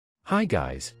Hi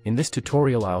guys, in this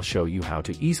tutorial I'll show you how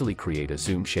to easily create a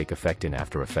zoom shake effect in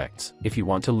After Effects. If you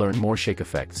want to learn more shake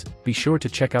effects, be sure to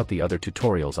check out the other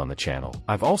tutorials on the channel.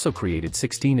 I've also created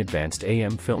 16 advanced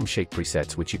AM film shake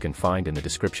presets which you can find in the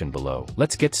description below.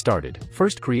 Let's get started.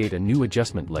 First, create a new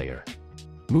adjustment layer.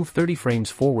 Move 30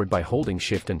 frames forward by holding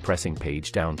Shift and pressing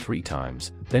page down 3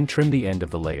 times, then trim the end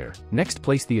of the layer. Next,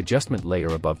 place the adjustment layer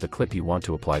above the clip you want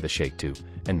to apply the shake to,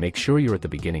 and make sure you're at the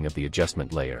beginning of the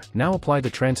adjustment layer. Now apply the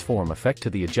transform effect to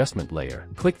the adjustment layer.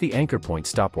 Click the anchor point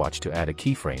stopwatch to add a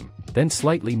keyframe, then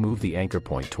slightly move the anchor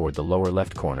point toward the lower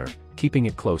left corner, keeping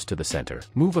it close to the center.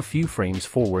 Move a few frames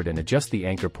forward and adjust the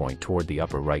anchor point toward the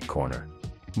upper right corner.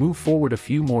 Move forward a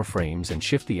few more frames and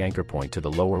shift the anchor point to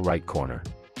the lower right corner.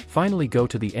 Finally, go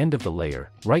to the end of the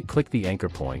layer, right-click the anchor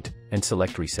point, and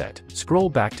select Reset. Scroll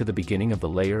back to the beginning of the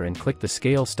layer and click the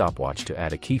Scale stopwatch to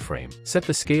add a keyframe. Set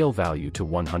the scale value to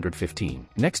 115.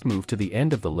 Next, move to the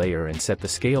end of the layer and set the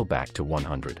scale back to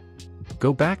 100.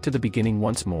 Go back to the beginning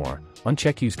once more,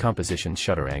 uncheck Use Composition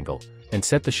Shutter Angle, and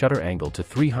set the shutter angle to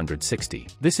 360.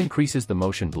 This increases the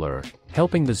motion blur,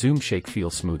 helping the zoom shake feel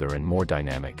smoother and more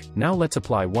dynamic. Now let's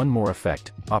apply one more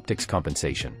effect, Optics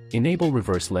Compensation. Enable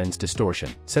Reverse Lens Distortion,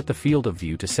 set the field of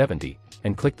view to 70,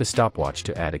 and click the stopwatch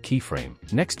to add a keyframe.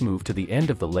 Next, move to the end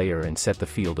of the layer and set the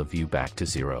field of view back to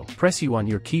 0. Press U on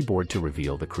your keyboard to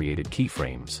reveal the created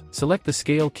keyframes. Select the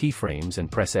scale keyframes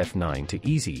and press F9 to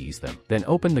ease them. Then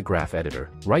open the graph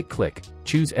editor, right-click,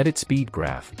 choose Edit Speed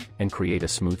Graph, and create a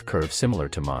smooth curve similar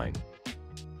to mine.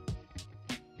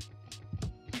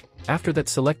 After that,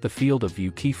 select the field of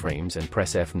view keyframes and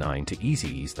press F9 to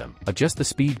ease them. Adjust the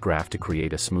speed graph to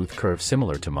create a smooth curve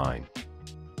similar to mine.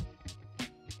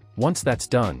 Once that's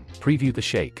done, preview the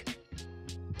shake.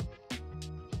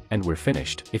 And we're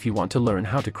finished. If you want to learn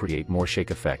how to create more shake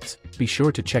effects, be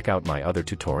sure to check out my other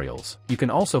tutorials. You can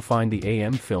also find the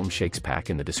AM Film Shakes pack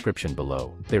in the description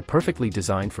below. They're perfectly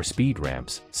designed for speed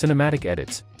ramps, cinematic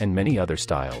edits, and many other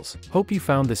styles. Hope you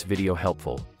found this video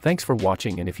helpful. Thanks for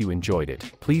watching, and if you enjoyed it,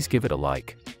 please give it a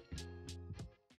like.